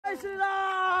श्री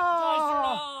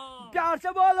राम प्यार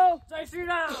से बोलो जय श्री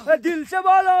राम दिल से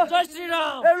बोलो जय श्री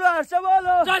राम प्यार से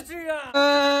बोलो जय श्री राम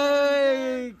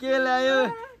के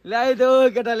ल्याइदो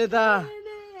केटाले त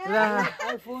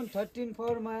iPhone 13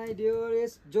 for my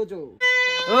dearest Jojo.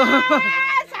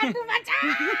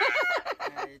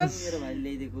 मेरो भाइ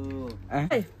ल्याइदिएको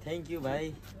थ्याङ्क यू भाइ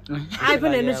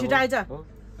आइफोन हेर्नु छिटो आइज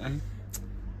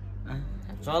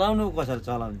चलाउनु कसरी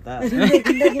चलाउनु त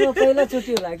जिन्दगीमा पहिला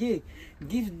चोटि होला कि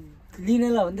गिफ्ट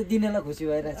लिनेलाई भन्दा दिनेलाई खुसी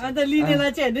भइरहेछ अन्त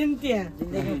लिनेलाई चाहिँ हेर्नु नि त्यहाँ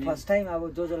जिन्दगीमा फर्स्ट टाइम अब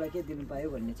जोजोलाई के दिनु पायो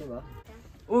भन्ने चाहिँ भयो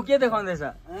ऊ के देखाउँदैछ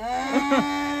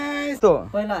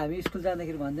पहिला हामी स्कुल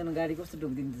जाँदाखेरि भन्दैन गाडी कस्तो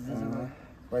ढुक्दिन्छ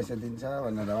पैसा दिन्छ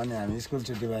भनेर भने हामी स्कुल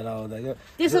छुट्टी भएर आउँदा यो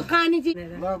त्यसो कहानी चाहिँ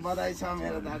ल बधाई छ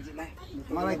मेरो दाजुलाई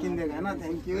मलाई किन्दिएको हैन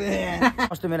थ्यांक यू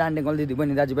कस्तो मेरो आन्टी अङ्कल दिदी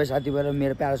बहिनी दाजुभाइ साथीभाइ र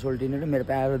मेरो प्यारो सोल्टिनीहरू मेरो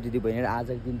प्यारो दिदी बहिनीहरू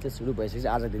आजको दिन चाहिँ सुरु भइसकेपछि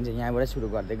आजको दिन चाहिँ यहाँबाट सुरु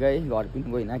गरिदिएको है घर पनि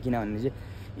गइनँ किनभने चाहिँ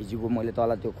हिजोको मैले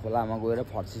तल त्यो खोलामा गएर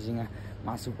फर्सीसँग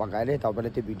मासु पकाएर तपाईँले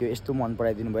त्यो भिडियो यस्तो मन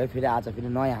पराइदिनु भयो फेरि आज फेरि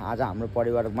नयाँ आज हाम्रो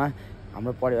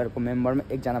परिवारको मेम्बरमा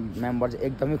एकजना मेम्बर चाहिँ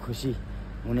एकदमै खुसी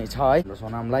हुनेछ है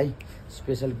सोनामलाई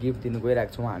स्पेसल गिफ्ट दिनु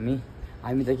गइरहेको छौँ हामी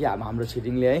त के हाम्रो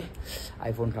छिरिङले है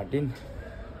iPhone 13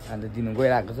 अन्त दिनु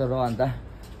गइरहेको छ र अन्त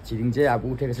छिरिङ चाहिँ अब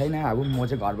उठेको छैन अब म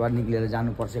चाहिँ घरबाट निक्लेर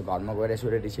जानुपर्छ घरमा गएर यसो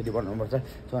रेडी बनाउनुपर्छ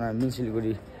सोनाम पनि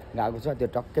सिलगढी गएको छ त्यो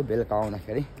टक्कै बेलुका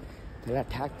आउँदाखेरि त्यसलाई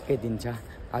ठ्याक्कै दिन्छ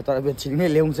तर त्यो छिरिङले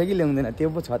ल्याउँछ कि ल्याउँदैन त्यो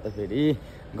पो छ त फेरि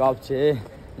गफ चाहिँ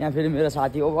यहाँ फेरि मेरो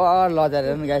साथी ओभर लजाएर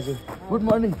पनि गएछु गुड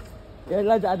मर्निङ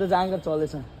यसलाई आज जाँगर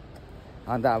चलेछ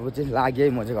अन्त अब चाहिँ लाग्यो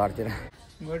है म चाहिँ घरतिर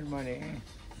गुड मर्निङ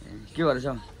के गर्छ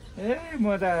म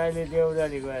त अहिले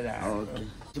देउदारी गएर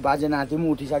बाजे नाति पनि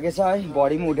उठिसकेछ है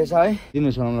बडी पनि उठेछ है दिनु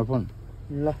सोनामलाई फोन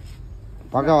ल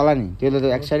पक्का होला नि त्यसले त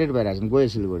एक्साइटेड भइरहेको छ गयो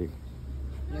सिलगढी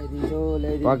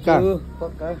पक्का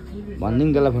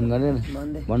भनिदिउँ त्यसलाई फोन गरेर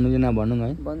भन्नु कि नभन्नु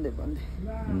है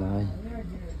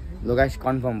ल गाइस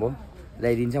कन्फर्म भयो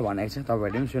ल्याइदिन्छ भनेको छ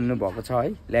तपाईँहरूले पनि सुन्नु भएको छ है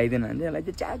ल्याइदिनु भने यसलाई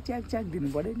चाहिँ च्याक च्याक च्याक दिनु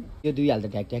पऱ्यो नि यो दुई हाल्दा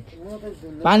ट्याक ट्याक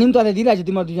पानी पनि तँलाई दिइरहेको छ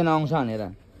तिम्रो दुईजना आउँछ भनेर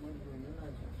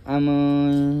आमा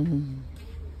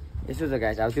यसो छ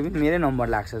गाइस अब त्यो पनि मेरै नम्बर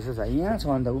लाग्छ जस्तो छ यहाँ छ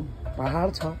अन्त ऊ पहाड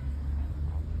छ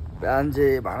बिहान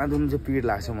चाहिँ भाँडा धुनु चाहिँ पिर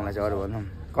लाग्छ मलाई चाहिँ अरू भनौँ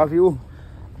कफी ऊ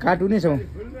काटु नै छ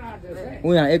ऊ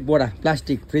यहाँ एक बोरा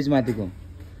प्लास्टिक फ्रिजमाथिको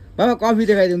बाबा कफी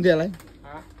देखाइदिउँ त्यसलाई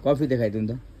कफी देखाइदिउँ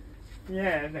त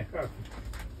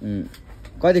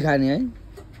कति खाने है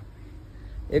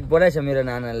एक बोरै छ मेरो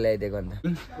नानाले ल्याइदिएको अन्त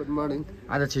गुड मर्निङ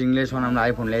आज छिरिङले सोनामलाई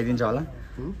आइफोन ल्याइदिन्छ होला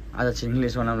आज छिरिङले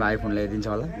सोनामलाई आइफोन ल्याइदिन्छ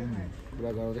होला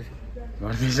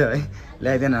गर्दैछ है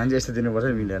ल्याइदिएन भने चाहिँ यस्तो दिनुपर्छ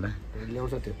मिलेर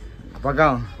ल्याउँछ त्यो पक्का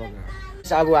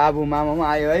अब मामा पनि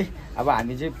आयो है अब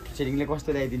हामी चाहिँ छिरिङले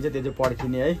कस्तो ल्याइदिन्छ त्यो चाहिँ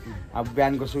पर्खिने है अब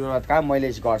बिहानको सुरुवात कहाँ मैले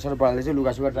घरसर बनाउँदैछु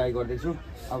लुगासुगा ट्राई गर्दैछु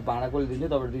अब भाँडा कसले दिन्छ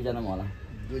तपाईँ दुईजनामा होला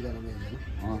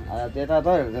त्यता त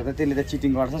त्यसले त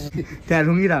चिटिङ गर्छ त्यहाँ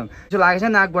रुँगिरहँ त्यो लागेको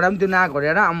छ नाकबाट पनि त्यो नाक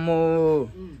हरेर आम्मो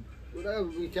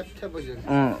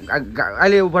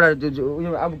अहिले उपर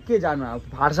उयो अब के जानु अब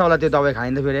फाट्छ होला त्यो दबाई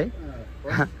खाइन्छ फेरि है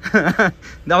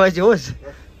दबाई चाहिँ होस्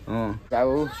अब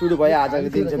सुरु भयो आजको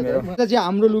दिन चाहिँ मेरो चाहिँ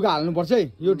हाम्रो लुगा हाल्नुपर्छ है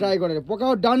यो ट्राई गरेर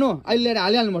पकाउ डानो अहिले लिएर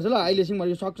हालिहाल्नुपर्छ ल अहिलेसम्म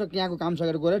यो सक्छ यहाँको काम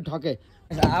सकेर गएर ठक्कै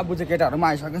अब चाहिँ केटाहरू पनि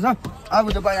आइसकेछ अब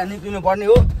चाहिँ बाहिर निक्लिनु पर्ने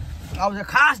हो अब चाहिँ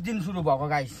खास दिन सुरु भएको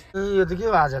गाइस यो त के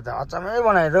हो आज त अचम्मै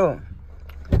बनायो त हौ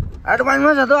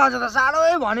एडभान्समा छ त आज त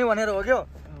साह्रै भन्यो भनेर हो क्या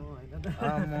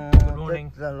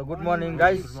गुड मर्निङ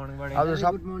गाइस अब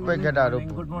सबै केटाहरू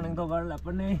गुड मर्निङ त गर्ला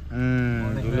पनि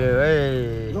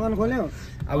दोकान खोल्यो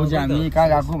अब चाहिँ हामी कहाँ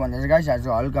गएको भनेर चाहिँ गाइस आज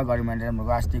हल्का गऱ्यौँ भनेर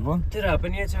हाम्रो अस्तिको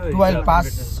 12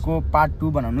 पासको पार्ट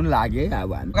 2 बनाउनु लाग्यो है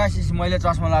अब हामी गाइस मैले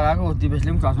चस्मा लगाएको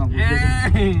दिपेशले पनि चस्मा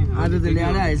आज त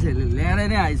ल्याएरै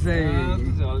नै आइस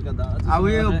अब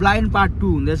यो ब्लाइन्ड पार्ट 2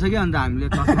 हुँदैछ कि अन्त हामीले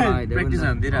चस्मा लगाइदिएको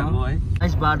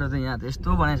बाटो चाहिँ यहाँ त यस्तो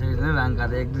बनाइसकेको छ राङका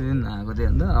त 1-2 दिन आएको थियो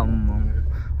अन्त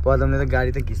पदमले त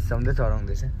गाडी त घिसाउँदै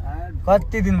चढाउँदैछ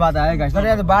कति दिन बाद आयो गाइस तर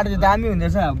यहाँ बाटो चाहिँ दामी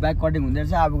हुँदैछ ब्याक कटिङ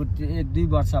हुँदैछ अब 1-2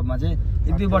 वर्षमा चाहिँ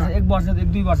 1-2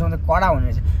 वर्षमा त कडा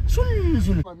हुनेछ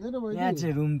सुन यहाँ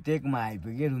चाहिँ रुमटेकमा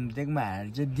आइपुग्यो रुमटेकमा आएर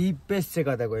चाहिँ दिपेश चाहिँ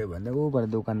कता गयो भन्दा ऊबाट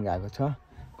दोकान गएको छ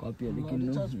कपीहरू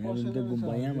किन्नु रुमटेक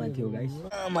गुम्पा यहाँ माथि हो गाइस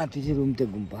माथि चाहिँ रुमटेक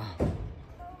गुम्पा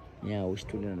यहाँ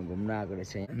स्टुडेन्टहरू घुम्न आएको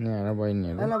रहेछ यहाँ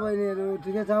बहिनीहरू हेलो बहिनीहरू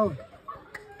ठिकै छौ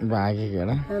भागेको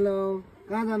होला हेलो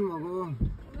कहाँ जानु भएको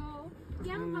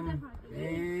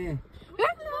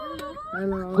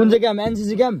कुन चाहिँ क्याम्प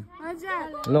एनसीसी क्याम्प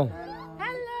ल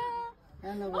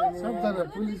सबजना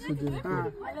पुलिस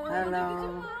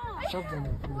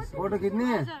फोटो खिच्ने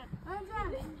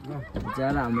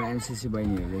जरा हाम्रो एनसीसी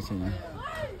बहिनीहरू रहेछ यहाँ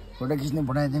फोटो खिच्ने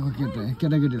पठाइदिएको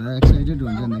केटाकेटीहरूलाई एक्साइटेड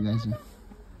हुन्छ नि गाइस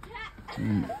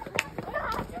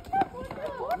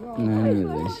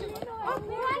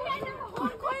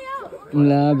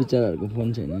ला बिचराहरूको फोन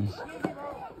छैन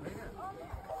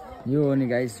यो हो नि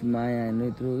गाइस माया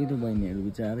यत्रो बहिनीहरू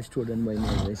बिचरा स्टुडेन्ट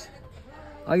बहिनीहरू रहेछ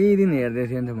अघि दिन हेर्दै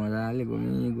थिएँ नि त मजाले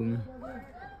घुमी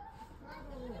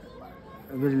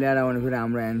फेरि ल्याएर आउने फेरि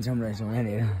हाम्रो ह्यान्डसम रहेछ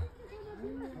यहाँनिर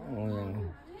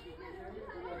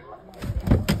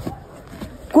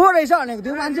को रहेछ भनेको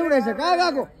त्यो मान्छे रहेछ कहाँ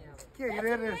गएको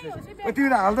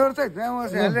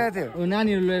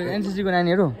नानीहरू लिएर एनसिसीको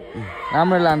नानीहरू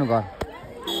राम्रो लानु घर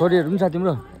छोरीहरू पनि छ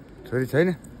तिम्रो छोरी छैन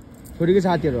छोरीको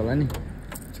साथीहरू होला नि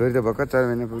छोरी त भर्खर 4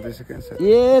 महिना पुग्दैछ क्यान्सर ए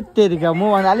तेरिका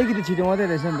मभन्दा अलिकति छिटो मात्रै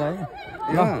रहेछ नि त है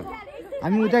ल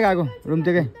हामी उतै गएको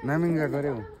रुमतेकै नामिङ गएको रे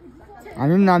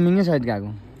हामी पनि नामिङै साइड गएको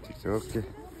ओके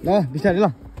ल बिस्तारै ल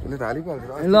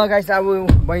ल गाइस अब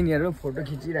बहिनीहरू फोटो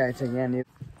खिचिरहेको छ यहाँनिर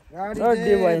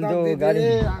गाडी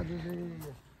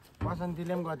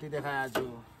बसन्तीले पनि गति देखाए आज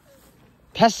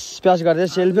फ्यास गर्दै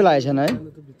सेल्फी लागेको छैन है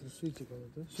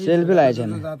सेल्फी लागेको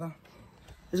छैन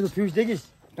यसको फ्युज देखिस्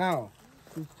कहाँ हो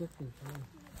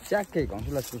च्याक्कै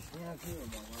घन्सुला छु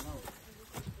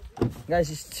गाइस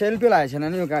सेल्फी लागेको छैन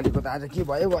नि यो गाडीको त आज के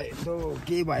भयो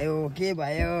के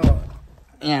भयो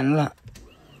यहाँ ल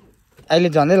अहिले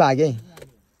झन्डै लाग्यो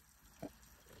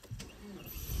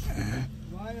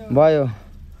भयो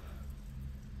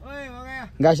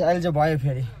गाइस अहिले चाहिँ भयो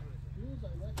फेरि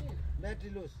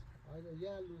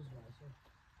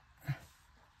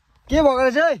के भएको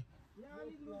रहेछ है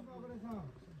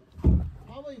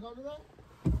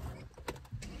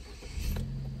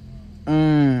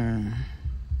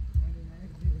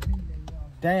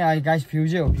त्यहीँ आयो गाइस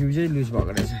फ्युजै लुज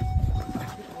भएको रहेछ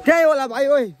त्यही होला भाइ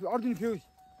ओइ अर्जुन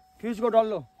फ्युजको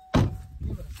डल्लो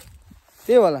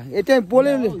त्यही होला ए त्यही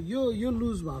पोलै यो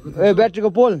लुज भएको ए ब्याट्रीको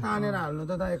पोल तानेर हाल्नु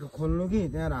त दाइको खोल्नु कि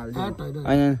त्यहाँ हाल्नु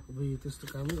होइन त्यस्तो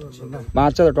काम गर्नु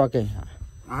भाँच्छ त टक्कै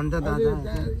अन्त दादा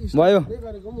भयो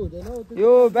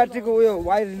यो ब्याट्रीको उयो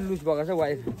वायर लुज भएको रहेछ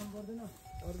वायर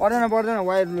पर्दैन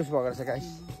वायर लुज भएको रहेछ गाइस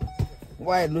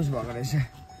वायर लुज भएको रहेछ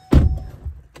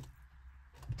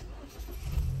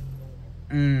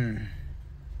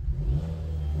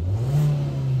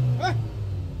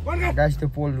गाइस त्यो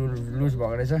पोल लुज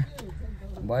भएको रहेछ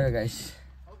भयो गाइस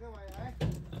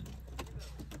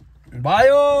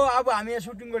भयो अब हामी यहाँ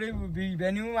सुटिङ गरेको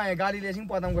भेन्यूमा गाडीले एकछिन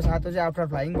पदमको साथो चाहिँ आफ्टर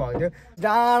फ्लाइङ भएको थियो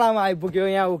डाँडामा आइपुग्यो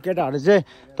यहाँ केटाहरू चाहिँ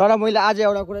तर मैले आज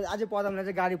एउटा कुरा अझै पदमलाई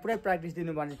चाहिँ गाडी पुरै प्र्याक्टिस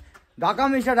दिनुपर्ने ढक्का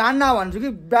मिस्टर हान्न भन्छु कि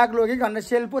ब्याग लगिकन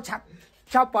सेल पो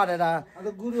छाप पारेर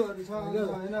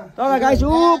तर गाइस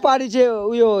ऊ पारि चाहिँ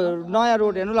उयो नयाँ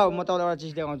रोड हेर्नु ल म तपाईँलाई एउटा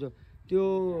चिज देखाउँछु त्यो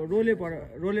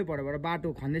रोलेपरबाट बाटो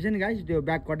खन्दैछ नि गाइस त्यो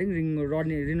ब्याक कटिङ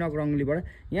रिनक रङ्गलीबाट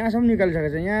यहाँसम्म निकालिसकेको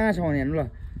छ यहाँसम्म हेर्नु ल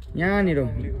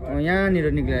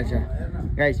यहाँनिर निक्लेको छ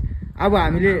गाइस अब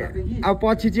हामीले अब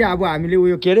पछि चाहिँ अब हामीले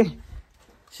उयो के अरे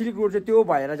सिल्क रोड चाहिँ त्यो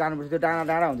भएर जानुपर्छ त्यो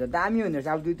डाँडा हुन्छ दामी हुने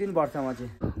रहेछ अब 2-3 वर्षमा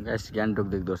चाहिँ गाइस गान्तोक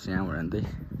देख्दो रहेछ यहाँबाट अन्त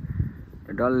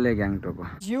डल्ले गान्तोक हो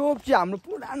यो चाहिँ हाम्रो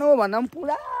पुरानो भन्दा पनि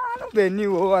पुरानो भेन्यू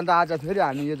हो अन्त आज फेरि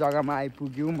हामी यो जग्गामा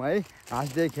आइपुग्यौँ है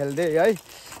हाँस्दै खेल्दै है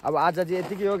अब आज चाहिँ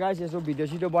यतिकै हो गाइस यसो भिडियो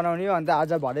सिडियो बनाउने हो अन्त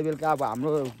आज भरे बेलुका अब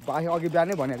हाम्रो अघि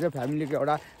बिहानै भनेको चाहिँ फ्यामिलीको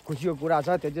एउटा खुसीको कुरा छ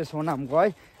त्यो चाहिँ सोनामको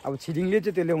है अब छिरिङले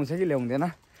चाहिँ त्यो ल्याउँछ कि ल्याउँदैन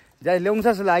जहाँ ल्याउँछ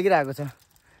जस्तो लागिरहेको छ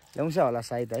ल्याउँछ होला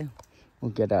सायद है ऊ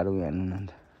केटाहरू हेर्नु न अन्त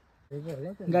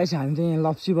गाइस हामी चाहिँ यहाँ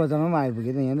लप्सी बजारमा पनि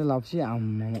आइपुग्यो त यहाँ लप्सी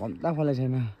कम्ता खोला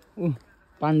छैन ऊ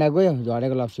पाण्डा गयो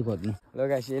झरेको लप्सी खोज्नु ल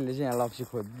गाइस यसले चाहिँ यहाँ लप्सी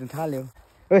खोज्नु थाल्यो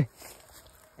ओ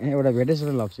एउटा भेटेछ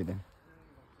र लप्सी त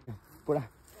पुरा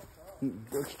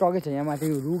स्टकै छ यहाँ माथि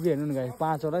रुख हेर्नु नि गाइस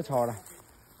 5 वटा 6 वटा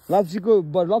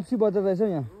लप्सी बजार रहेछ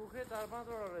यहाँ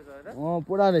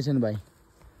पुरा रहेछ नि भाइ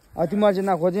अब तिमीहरू चाहिँ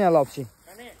नखोज यहाँ लप्सी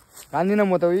खाँदिनँ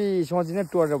म त उही सोचिनँ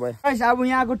टोरेर भयो गाइस अब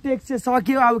यहाँको टेक्स चाहिँ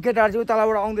सक्यो अब केटाहरू चाहिँ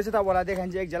तलबाट आउँदैछ तपाईँलाई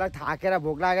देखाइन्छ एक झलक थाकेर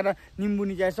भोक लागेर निम्बु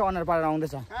निचाएछ अनुहार पारेर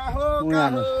आउँदैछ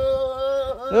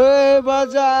ए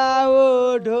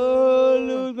बजाओ ढोल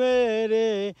मेरे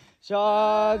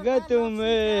स्वागत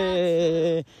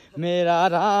में मेरा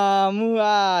राम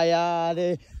आया रे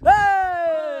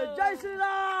जय श्री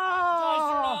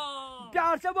राम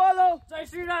प्यार से बोलो जय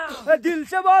श्री राम दिल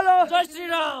से बोलो जय श्री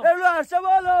राम प्यार से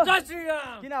बोलो जय श्री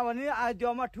राम किनभने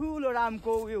आदिमा ठुलो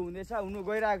रामको उयो हुँदैछ हुनु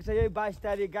गइरहेको छ यही 22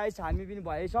 तारिक गाइस हामी पनि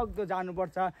भइसक्दो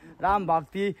जानुपर्छ राम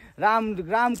भक्ति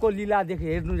रामको लीला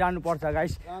हेर्नु जानुपर्छ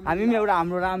गाइस हामी पनि एउटा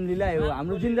हाम्रो रामलीला हो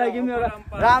हाम्रो जिन्दगी पनि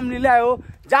एउटा रामलीला हो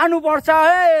जानुपर्छ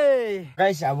है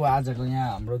गाइस अब आजको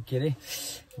यहाँ हाम्रो के अरे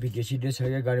भिडियो सिडियो छ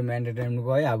कि गाडीमा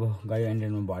एन्टरटेनमेन्टको है अब गाडी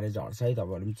एन्टरटेनमेन्ट भरे झर्छ है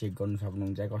तपाईँहरू पनि चेक गर्नु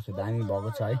सक्नुहुन्छ है कस्तो दामी भएको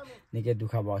छ है निकै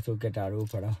दुःख भएको छ केटाहरू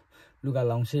उपर लुगा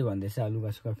लाउँछै भन्दैछ लुगा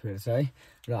सुगा फेर्छ है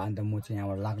र अन्त म चाहिँ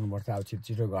यहाँबाट लाग्नुपर्छ अब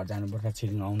छिटो घर जानुपर्छ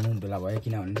छिरिङ आउनु बेला भयो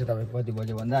किनभने चाहिँ तपाईँ कति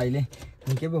बज्यो भन्दा अहिले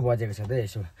निकै पो बजेको छ त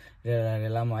यसो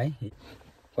रेलामा है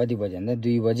कति बज्यो भन्दा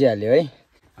 2 बजिहाल्यो है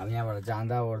अब यहाँबाट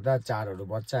जाँदा ओर्दा 4हरू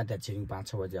बज्छ त्यहाँ छिरिङ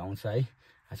 5-6 बजे आउँछ है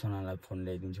सोनालाई फोन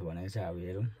ल्याइदिन्छु भनेको छ अब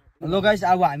हेरौँ ल गाइस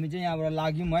अब हामी चाहिँ यहाँबाट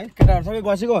लाग्यौँ है केटाहरू सबै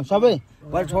बसेको सबै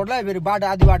भरे छोड्ला फेरि बाटो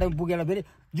आधी बाटोमा पुगेर फेरि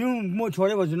जाउँ म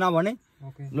छोडे भन्छु नभने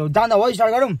ल जाँदा हो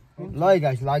स्टार्ट गरौँ ल है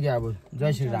गाइस लाग्यो अब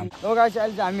जय श्री राम ल गाइस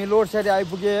अहिले चाहिँ हामी लोड साइड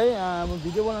आइपुग्यो है अब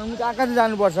भिडियो बनाउनु कहाँ कहाँ चाहिँ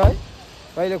जानुपर्छ है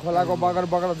कहिले खोलाको बगर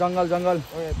बगर जङ्गल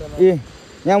ए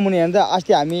यहाँ मुनि हेर्दा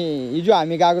अस्ति हामी हिजो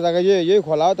हामी गएको जग्गा यही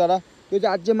खोला हो तर त्यो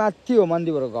चाहिँ अझै माथि हो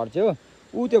मन्दिरबाट घर चाहिँ हो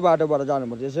ऊ त्यो बाटोबाट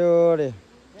जानुपर्छ यसो रे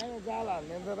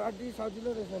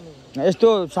यस्तो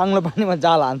साङ्लो पानीमा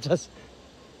जाल हान्छस्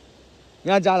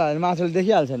यहाँ जाल हाल्ने माछाले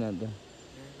देखिहाल्छ नि अन्त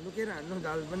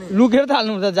लुकेर त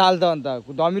हाल्नुपर्छ जाल त अन्त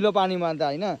धमिलो पानीमा अन्त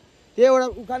होइन त्यो एउटा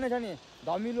उखानै छ नि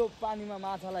धमिलो पानीमा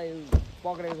माछालाई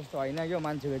पक्रेको जस्तो होइन क्या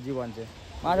मान्छेको जीवन चाहिँ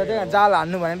माछा त्यही जाल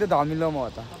हान्नु भने त धमिलोमा हो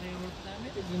त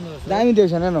दामी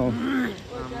देख्छ न हो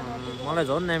मलाई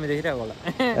झन् दामी देखिरहेको होला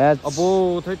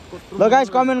ल गाइस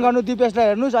कमेन्ट गर्नु दिपेशलाई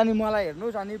हेर्नुहोस् अनि मलाई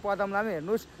हेर्नुहोस् अनि पदमलाई पनि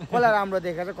हेर्नुहोस् कसलाई राम्रो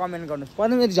देखेर कमेन्ट गर्नुहोस्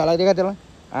पदम यति झलक देखा त्यसलाई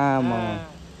आमा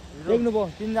देख्नुभयो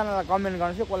 3 जनालाई कमेन्ट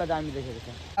गर्नुहोस् कसलाई दामी देखेको छ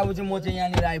अब चाहिँ म चाहिँ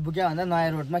यहाँनिर आइपुग्यो भन्दा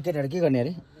नयाँ रोडमा केटाहरू के गर्ने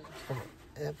अरे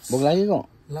भोक लागेको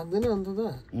लाग्दैन अन्त त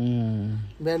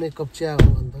बिहान 1 कप चिया हो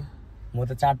अन्त म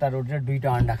त 4टा रोटी र 2टा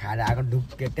अन्डा खाएर आएको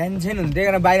ढुक्के टेन्सन हुन्छ त्यही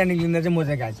कारण बाहिर निक्लिँदा चाहिँ म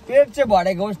चाहिँ खाएँ पेट चाहिँ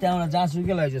भरेको होस् त्यहाँबाट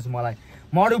जहाँसुकै लैजास् मलाई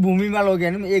मरुभूमिमा लग्यो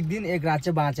भने पनि 1 दिन 1 रात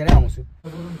चाहिँ बाँचेरै आउँछु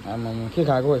आमा के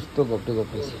खाएको यस्तो घोप्टो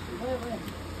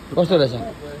कस्तो रहेछ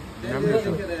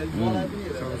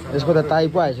यसको त ताई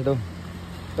पो आएछ त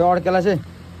त्यो अड्केला चाहिँ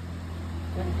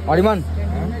हरिमान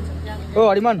ओ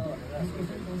हरिमान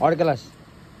अड्केलास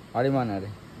हरिमान अरे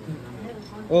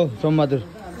ओ सोमबहादुर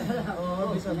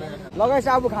लगाइस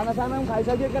अब खानासाना पनि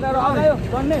खाइसक्यो केटाहरू आयो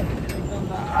भन्ने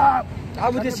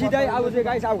अब चाहिँ सिधै अब चाहिँ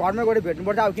गाइस अब घरमै गएर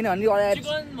भेट्नुपर्छ अब किनभने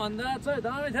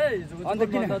अन्त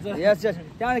किन यस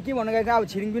त्यहाँबाट के भन्नु गाइस अब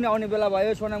छिरिङ पनि आउने बेला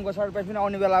भयो सोनामको सरप्राइज पनि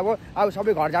आउने बेला भयो अब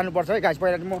सबै घर जानुपर्छ है गाइस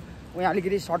पहिला म यहाँ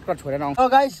अलिकति सर्टकट छोडेर आउँछु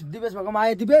गाइस दिपेश भएकोमा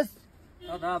आयो दिपेश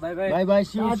बाई बाई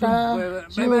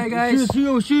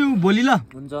सिउ भोलि ल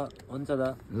हुन्छ दा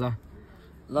ल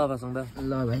ल बसौँ दा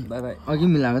ल भाइ बाई बाई अघि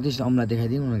मिलाएको त्यस्तो अम्ला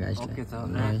देखाइदिउँ न गाइस ओके छ ल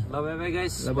बाई बाई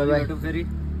गाइस ल बाई बाई फेरि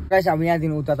गाइस अब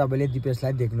यहाँदेखि उता तपाईँले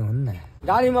दिपेशलाई देख्नुहुन्न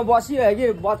गाडीमा बसियो कि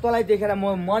तँलाई देखेर म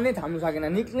नै थाम्नु सकेन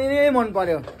निक्लिनै मन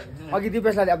पर्यो अघि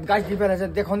दिपेशलाई अब गाइस दिपेशलाई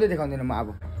चाहिँ देखाउँदैन म अब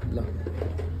ल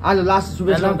आज लास्ट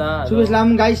सुबेशलाई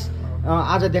पनि गाइस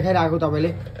आज देखाइरहेको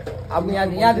तपाईँले अब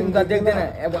यहाँदेखि त देख्दैन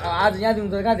आज यहाँदेखि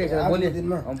त कहाँ देख्छ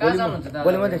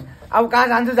भोलि म देख्छ अब कहाँ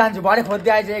जान्छु भरे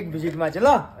खोज्दै आएछ 1 भिजिटमा चाहिँ ल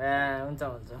हुन्छ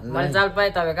मैले जाल पाएँ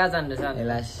तपाईँ कहाँ जान्दैछ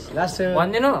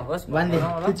भन्दिनु होस्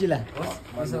ल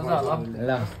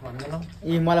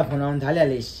ए मलाई फोन आउनु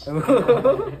थालिहालिस्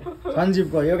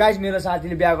सञ्जीवको यो गाइस मेरो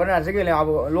साथीले बिहा गर्न आएको छ कि अब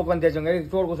लोकन तेजङ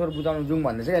चोरको चोर बुझाउनु जाउँ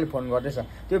भन्दैछ अहिले फोन गर्दैछ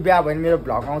त्यो बिहा भयो भने मेरो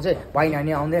भ्लग आउँछ भाइ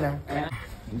नानी आउँदैन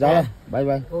ल बाई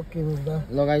बाई ओके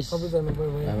ल गाइस सबैजना बाई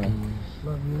बाई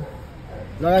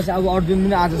ल गाइस अब अर्जुन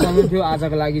पनि आजसम्म थियो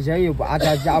आजको लागि चाहिँ यो आज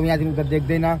चाहिँ अब यहाँदेखि उता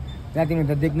देख्दैन यहाँदेखि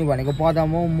उता देख्नु भनेको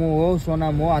पदम हो म हो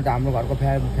सोनाम हो अन्त हाम्रो घरको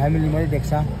फ्यामिली मात्रै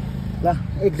देख्छ ल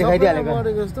एक देखाइदिइहालेको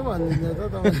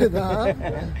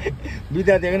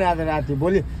बिदा देख्यो नि आज राति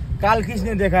भोलि काल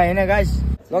खिच्ने देखाएँ होइन गाइस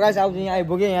ल गाइस अब यहाँ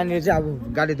आइपुग्यो यहाँनिर चाहिँ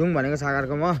अब गाडी धुम भनेको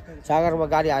सागरकोमा सागरमा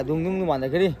गाडी धुम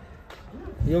भन्दाखेरि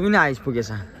यो पनि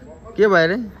आइपुगेछ के भयो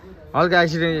अरे हल्का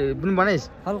एक्सिडेन्ट पनि बनाइस्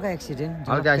हल्का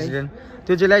एक्सिडेन्ट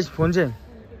त्यो चाहिँ लाइस फोन चाहिँ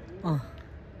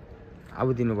अब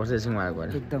दिनुपर्छ यससँग आएको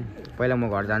अरे एकदम पहिला म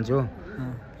घर जान्छु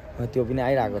त्यो पनि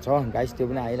आइरहेको छ गाइस त्यो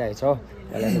पनि आइरहेको छ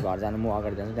पहिला चाहिँ घर जानु म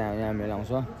अगाडि जान्छु त्यहाँ यहाँ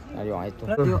मिलाउँछ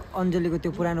त्यो अञ्जलीको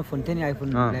त्यो पुरानो फोन थियो नि आइफोन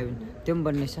 11 त्यो पनि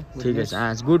बन्नेछ ठिकै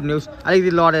छ गुड न्युज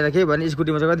अलिकति लडेर के भने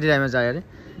स्कुटीमा चाहिँ कति टाइममा चाहियो अरे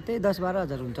त्यही 10-12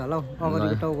 हजार हुन्छ होला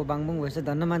अगाडिको टाउको बाङबुङ भएछ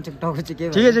धन्न मान्छेको टाउको चाहिँ के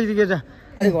ठिकै छ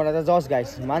घोडा त जस गाइस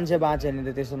मान्छे बाँच्यो भने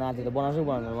त त्यस्तो नाथे त बनाउँछु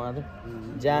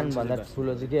ज्यान भन्दा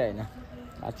ठुलो चाहिँ के होइन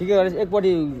ठिकै गरेछ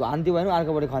एकपट्टि हान्ती भएन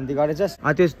अर्कोपट्टि खन्ती गरेछ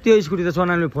त्यो स्कुटी त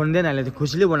सोनाले फोन दिएन अहिले त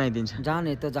खुसीले बनाइदिन्छ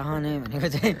जाने त जहाने भनेको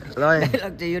चाहिँ ल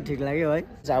यो ठिक लाग्यो है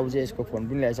अब चाहिँ यसको फोन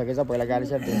पनि ल्याइसकेछ पहिला गाडी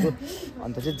साइड दिन्छु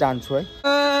अन्त चाहिँ जान्छु है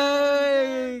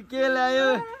के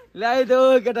ल्याइदो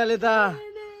केटाले त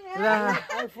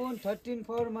iPhone 13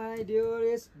 for my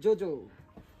dearest Jojo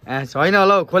ए छैन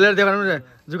होला हौ खोलेर देखाउनु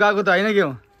जुकाएको त होइन के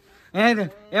हो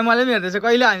ए मैले पनि हेर्दैछ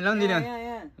कहिले हामीलाई पनि दिने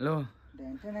ल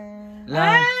ल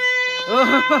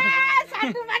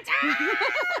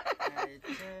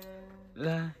ल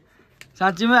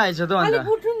साँच्चीमै आइछ त अन्त अलिक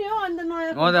उठ्नु नि हो अन्त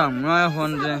नयाँ हो त नयाँ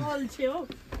फोन चाहिँ अल्छे हो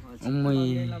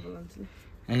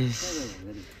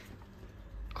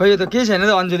खोइ यो त केही छैन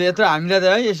त अन्जुले यत्रो हामीलाई त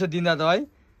है यसो दिँदा त है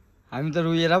हामी त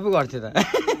रुएर पो गर्थ्यो त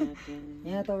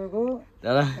यहाँ तपाईँको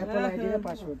तर एप्पल आइडी र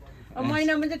पासवर्ड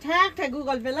महिनामा चाहिँ ठ्याक ठ्याक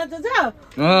गुगल पे ल त छ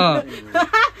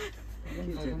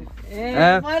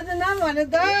पर्दैन भने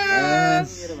त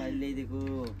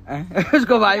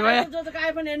उसको भाइ भयो जोजोको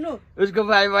आइफोन हेर्नु उसको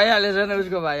भाइ भइहालेछ नि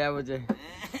उसको भाइ अब चाहिँ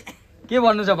के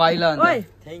भन्नु छ भाइलाई ओइ अन्त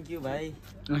थ्याङ्क यू भाइ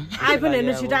आइफोन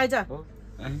हेर्नु छिटो आइज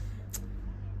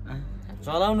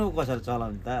चलाउनु कसरी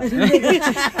चलाउनु त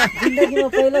जिन्दगीमा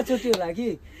पहिलोचोटि होला कि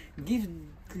गिफ्ट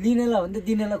लिनेलाई भन्दा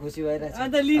दिनेलाई खुसी भइरहेछ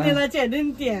अन्त लिनेलाई चाहिँ हेर्नु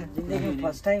नि त्यहाँ जिन्दगीमा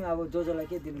फर्स्ट टाइम अब जोजोलाई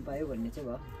के दिनु पायो भन्ने चाहिँ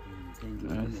भयो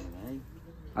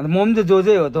अन्त म पनि त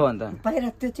जोजै हो त अन्त बाहिर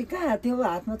त्यो चाहिँ कहाँ त्यो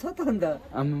हातमा छ त अन्त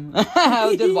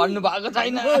त्यो भन्नु भएको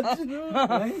छैन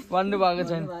भन्नु भएको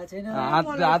छैन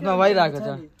हातमा भइरहेको छ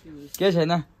के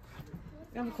छैन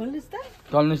अब खोल्नुस् त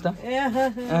चल्नुहोस् त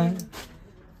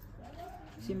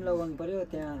सिम लगाउनु पर्यो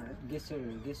त्यहाँ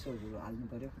गेस्टहरू हाल्नु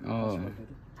पर्यो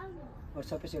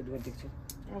सबै सेट गरिदिएको छु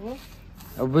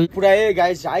अब पुरा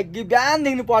गाइस कि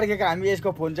बिहानदेखि पर्खेको हामी यसको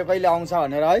फोन चाहिँ कहिले आउँछ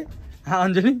भनेर है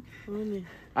अन्जली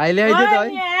अहिले आइदियो त है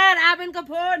यार आबेनको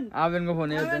फोन आबेनको फोन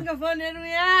आबेनको फोन हेर्नु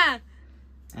यहाँ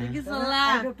के सल्लाह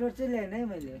एडप्टर चाहिँ ल्याएन है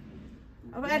मैले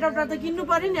अब एडप्टर त किन्नु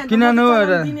पर्यो नि किन नु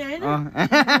हैन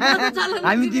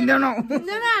हामी दिँदैनौ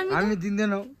हामी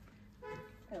दिँदैनौ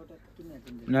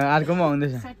अर्कोमा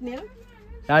आउँदैछ साट्ने हो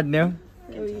साट्ने हो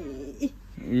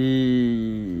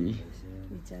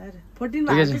विचार 14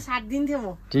 मा चाहिँ 7 दिन थियो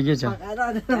म ठिकै छ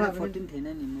 14 थिएन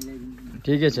नि मैले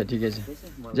ठिकै छ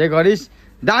जे गरिस्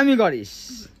दामी गरिस्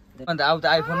अन्त अब त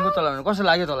आइफोन पो चलाउनु कस्तो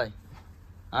लाग्यो तँलाई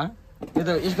यो त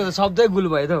यसको त शब्दै गुल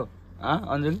भयो त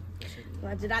अन्जुल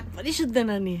आज रातभरि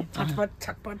सुत्दैन नि छटपट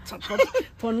छटपट छटपट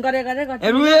फोन गरे गर्छ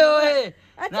रुए ओए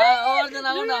ना और जना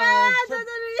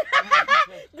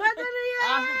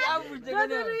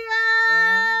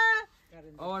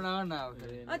आउ न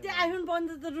त्यो आइफोन बन्द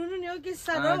त रुनु नि हो के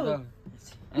साह्रो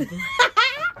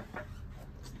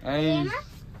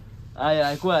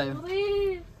आयो को आयो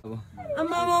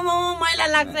आमा मैला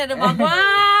लाग्छ हेर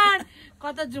भगवान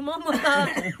कता जुमो म त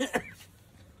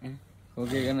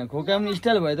खोकेन खोका पनि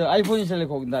स्टाइल भयो त आइफोन स्टाइलले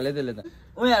खोक्नु थाल्यो त्यसले त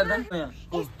उहाँ हेर्दा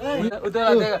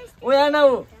उहाँ न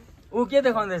ऊ के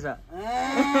देखाउँदैछ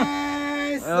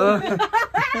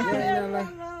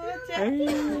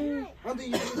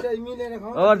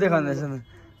और देखाउँदैछ न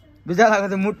बिचराको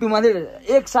त मुट्टु मात्रै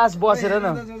एक सास बसेर न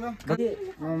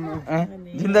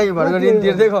जिन्दगी भरको ऋण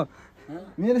तिर्दैको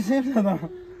मेरो सेम छ त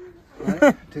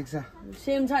ठिक छ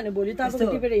सेम छ भने भोलि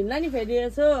तपाईको टिपेर हिँड्ला नि फेरि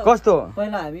यसो कस्तो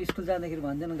पहिला हामी स्कुल जाँदाखेरि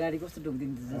भन्दैन गाडी कस्तो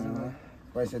ढोकिदिन्छ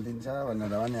पैसा दिन्छ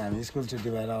भनेर भने हामी स्कुल छुट्टी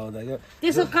भएर आउँदा यो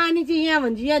त्यसो कहानी चाहिँ यहाँ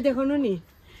भन्छ यहाँ देखाउनु नि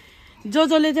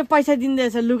जोजोले चाहिँ पैसा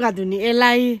दिँदैछ लुगा धुने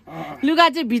यसलाई लुगा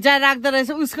चाहिँ भिजाएर राख्दो रहेछ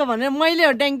उसको भनेर मैले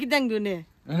हो ट्याङ्की ट्याङ्क धुने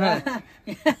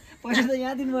पैसा त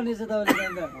यहाँ दिनुपर्ने छ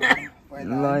तपाईँले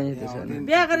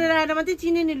बिहा गरेर आएर मात्रै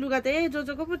चिने नि लुगा त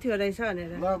जोजोको पो थियो रहेछ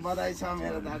भनेर ल बधाई छ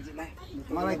मेरो दाजुलाई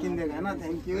मलाई किनिदिएको होइन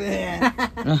थ्याङ्क यू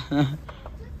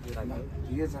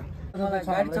ठिकै छ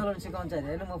गाडी चलाउनु सिकाउँछ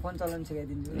होइन म फोन चलाउनु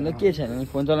सिकाइदिन्छु ल के छैन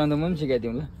फोन चलाउनु त म पनि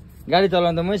सिकाइदिउँ ल गाडी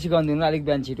चलाउनु त मै सिकाउनु ल अलिक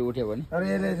बिहान छिटो उठ्यो भने तर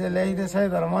यसले चाहिँ ल्याइदिएछ है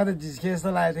तर म त जिस्के जस्तो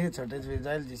लागेको थियो छोटै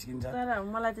जहिले जिस्किन्छ तर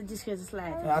मलाई त जिस्के जस्तो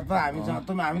लागेको अथवा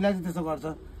हामीलाई चाहिँ त्यसो गर्छ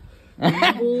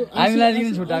हामीलाई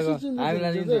पनि छुट्टाएको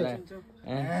हामीलाई पनि छुट्टाएको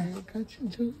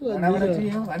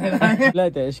ल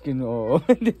त स्क्रिन हो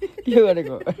के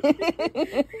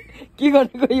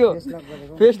गरेको यो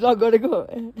फेस लक गरेको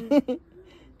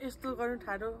यस्तो गर्नु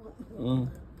ठाडो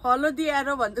फलो दिएर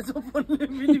भन्छ जो फोनले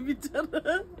मिली बिचार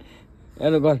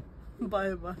हेलो गर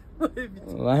भयो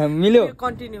मिल्यो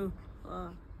कन्टिन्यू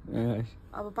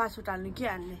अब पासवर्ड हाल्ने के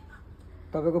हाल्ने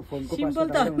तपाईँको फोनको सिम्पल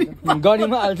त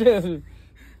गडीमा हाल्छ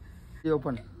यो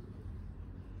ओपन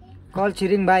कल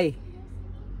छिरिङ भाइ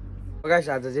गाइस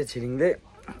आज चाहिँ छिरिङले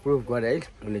प्रुफ गरे है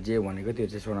उसले जे भनेको त्यो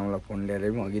चाहिँ सोनामलाई फोन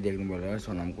ल्याएर पनि अघि देख्नु पर्यो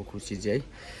सोनामको खुसी चाहिँ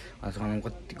है सोनाम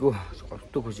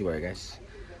कस्तो खुसी भयो गाइस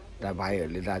दा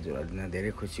भाइहरूले दाजुहरूले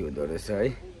धेरै खुसी हुँदो रहेछ है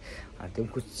त्यो पनि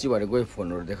खुसी भएर गयो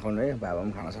फोनहरू देखाउनु है बाबा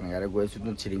पनि खानासाना खाएर गयो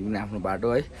सुत्नु छिरिङ पनि आफ्नो बाटो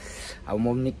है अब म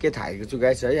पनि निकै थाकेको छु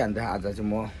गाइस है अन्त आज चाहिँ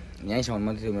म यहीँसम्म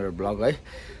मात्रै थियो मेरो ब्लग है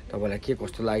तपाईँलाई के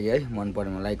कस्तो लाग्यो है मन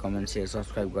पऱ्यो मलाई कमेन्ट सेयर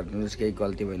सब्सक्राइब गरिदिनुहोस् केही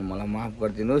गल्ती भयो भने मलाई माफ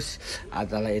गरिदिनुहोस्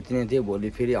आजलाई यति नै थियो भोलि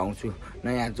फेरि आउँछु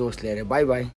नयाँ जोस लिएर बाई बाई